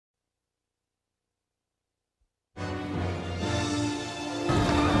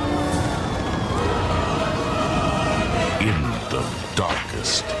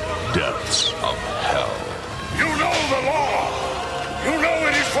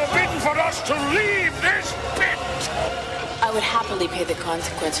to leave this pit! I would happily pay the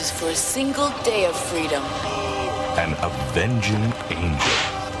consequences for a single day of freedom. An avenging angel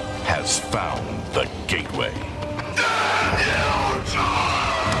has found the gateway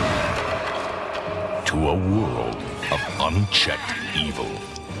to a world of unchecked evil.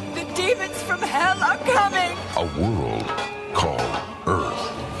 The demons from hell are coming! A world called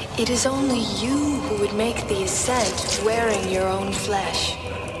Earth. It is only you who would make the Ascent wearing your own flesh.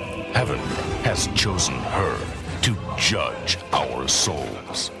 Heaven has chosen her to judge our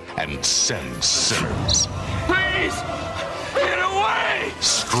souls and send sinners. Please! Get away!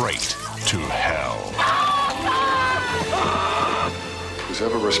 Straight to hell. Who's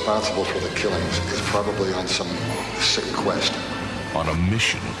ever responsible for the killings is probably on some sick quest. On a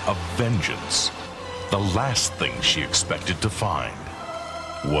mission of vengeance, the last thing she expected to find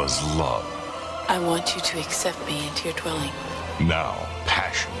was love. I want you to accept me into your dwelling. Now,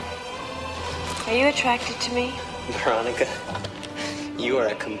 passion. Are you attracted to me? Veronica, you are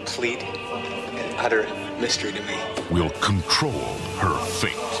a complete and utter mystery to me. Will control her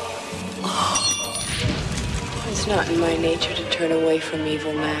fate. It's not in my nature to turn away from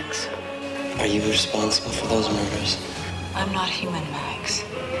evil, Max. Are you responsible for those murders? I'm not human, Max.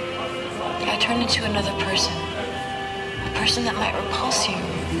 I turned into another person. A person that might repulse you.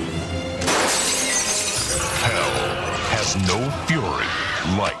 Hell has no fury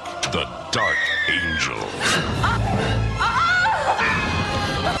like the Dark Angel.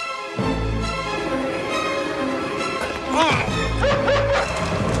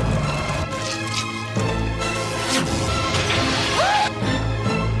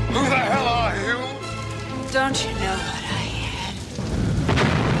 Who the hell are you? Don't you know what I am?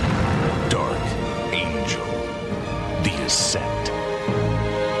 Dark Angel. The Ascent.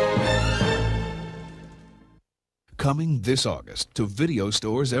 Coming this August to video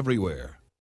stores everywhere.